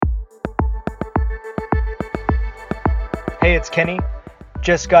Hey, it's Kenny.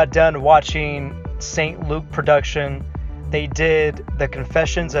 Just got done watching St. Luke production. They did the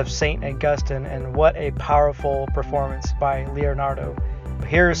Confessions of St. Augustine, and what a powerful performance by Leonardo.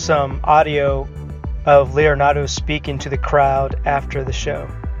 Here's some audio of Leonardo speaking to the crowd after the show.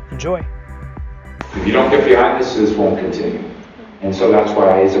 Enjoy. If you don't get behind this won't continue. And so that's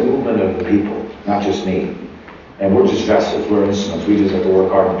why it's a movement of the people, not just me. And we're just vessels, we're instruments. We just have to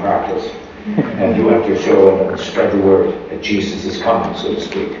work hard and practice. And you have to show and spread the word that Jesus is coming, so to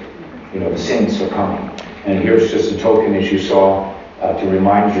speak. You know, the saints are coming. And here's just a token, as you saw, to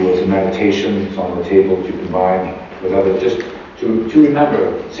remind you as a meditation. It's on the table that you can buy with others, just to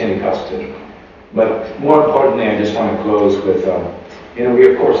remember St. Augustine. But more importantly, I just want to close with,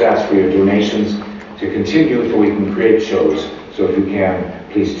 we of course ask for your donations to continue so we can create shows. So if you can,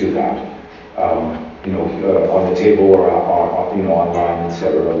 please do that. On the table or online,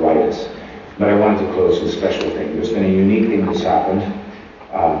 etc. Write us. But I wanted to close with a special thing. There's been a unique thing that's happened.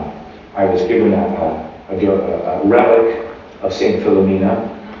 I was given a relic of Saint Philomena,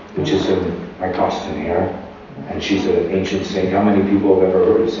 which is in my costume here, and she's an ancient saint. How many people have ever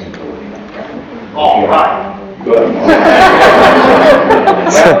heard of Saint Philomena? All right. Good.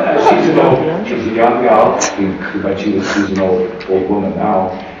 She's a young gal, but she's an old woman now.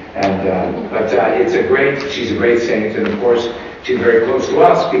 She's a great saint, and of course she's very close to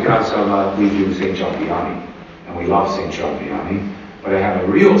us because we do Saint John Vianney, and we love Saint John Vianney. But I have a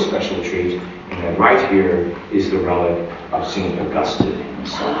real special treat, and that right here is the relic of Saint Augustine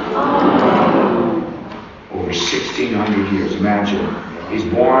himself. Over 1,600 years. Imagine, he's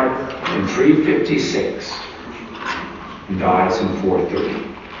born in 356 and dies in 430.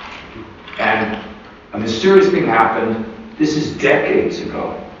 And a mysterious thing happened. This is decades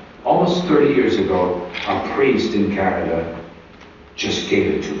ago. Almost 30 years ago, a priest in Canada just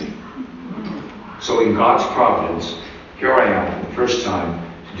gave it to me. So in God's providence, here I am for the first time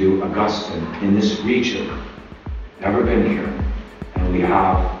to do Augustine in this region. Never been here. And we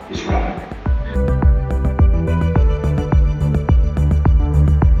have his relic.